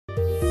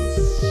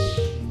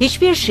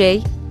Hiçbir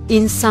şey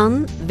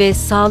insan ve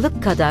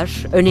sağlık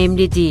kadar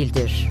önemli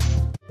değildir.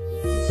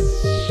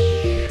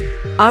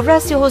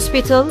 Avrasya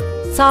Hospital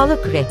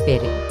Sağlık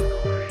Rehberi.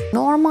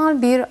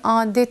 Normal bir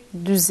adet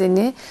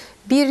düzeni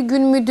 1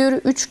 gün müdür,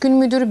 3 gün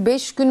müdür,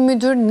 5 gün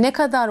müdür, ne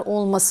kadar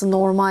olması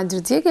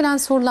normaldir diye gelen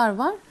sorular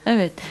var.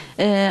 Evet,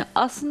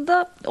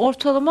 aslında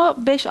ortalama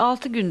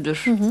 5-6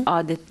 gündür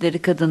adetleri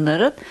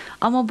kadınların,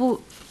 ama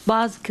bu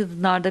bazı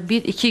kadınlarda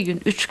 1-2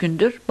 gün, 3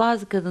 gündür,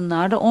 bazı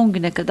kadınlarda 10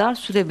 güne kadar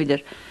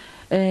sürebilir.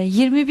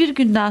 21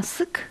 günden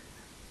sık,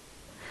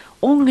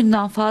 10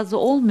 günden fazla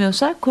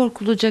olmuyorsa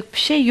korkulacak bir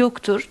şey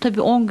yoktur.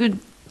 Tabii 10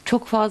 gün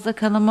çok fazla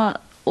kanama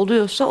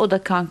oluyorsa o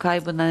da kan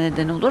kaybına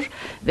neden olur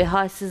ve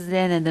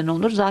halsizliğe neden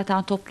olur.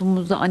 Zaten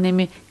toplumumuzda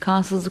anemi,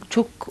 kansızlık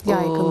çok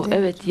yaygın,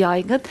 evet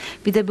yaygın.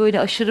 Bir de böyle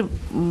aşırı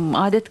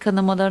adet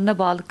kanamalarına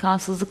bağlı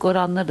kansızlık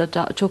oranları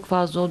da çok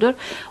fazla oluyor.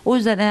 O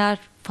yüzden eğer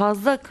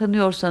fazla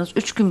kanıyorsanız,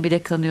 3 gün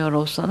bile kanıyor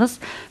olsanız,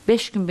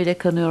 5 gün bile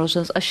kanıyor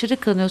olsanız, aşırı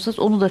kanıyorsanız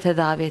onu da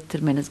tedavi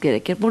ettirmeniz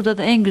gerekir. Burada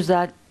da en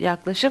güzel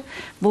yaklaşım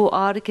bu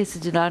ağrı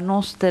kesiciler,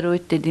 non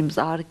steroid dediğimiz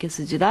ağrı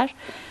kesiciler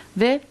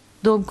ve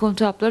doğum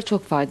kontrol hapları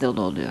çok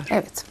faydalı oluyor.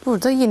 Evet,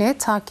 burada yine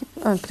takip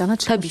ön plana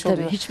çıkmış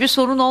oluyor. Tabii. Hiçbir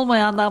sorun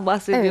olmayandan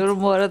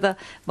bahsediyorum bu arada.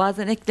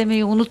 Bazen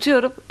eklemeyi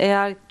unutuyorum.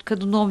 Eğer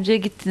kadın doğumcuya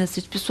gittiniz,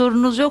 hiçbir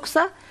sorunuz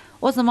yoksa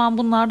o zaman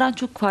bunlardan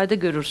çok fayda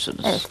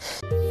görürsünüz.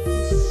 Evet.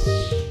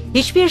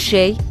 Hiçbir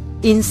şey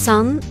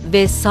insan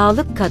ve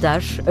sağlık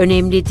kadar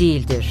önemli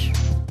değildir.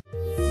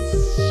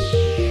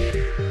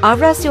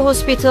 Avrasya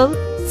Hospital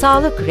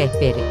Sağlık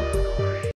Rehberi.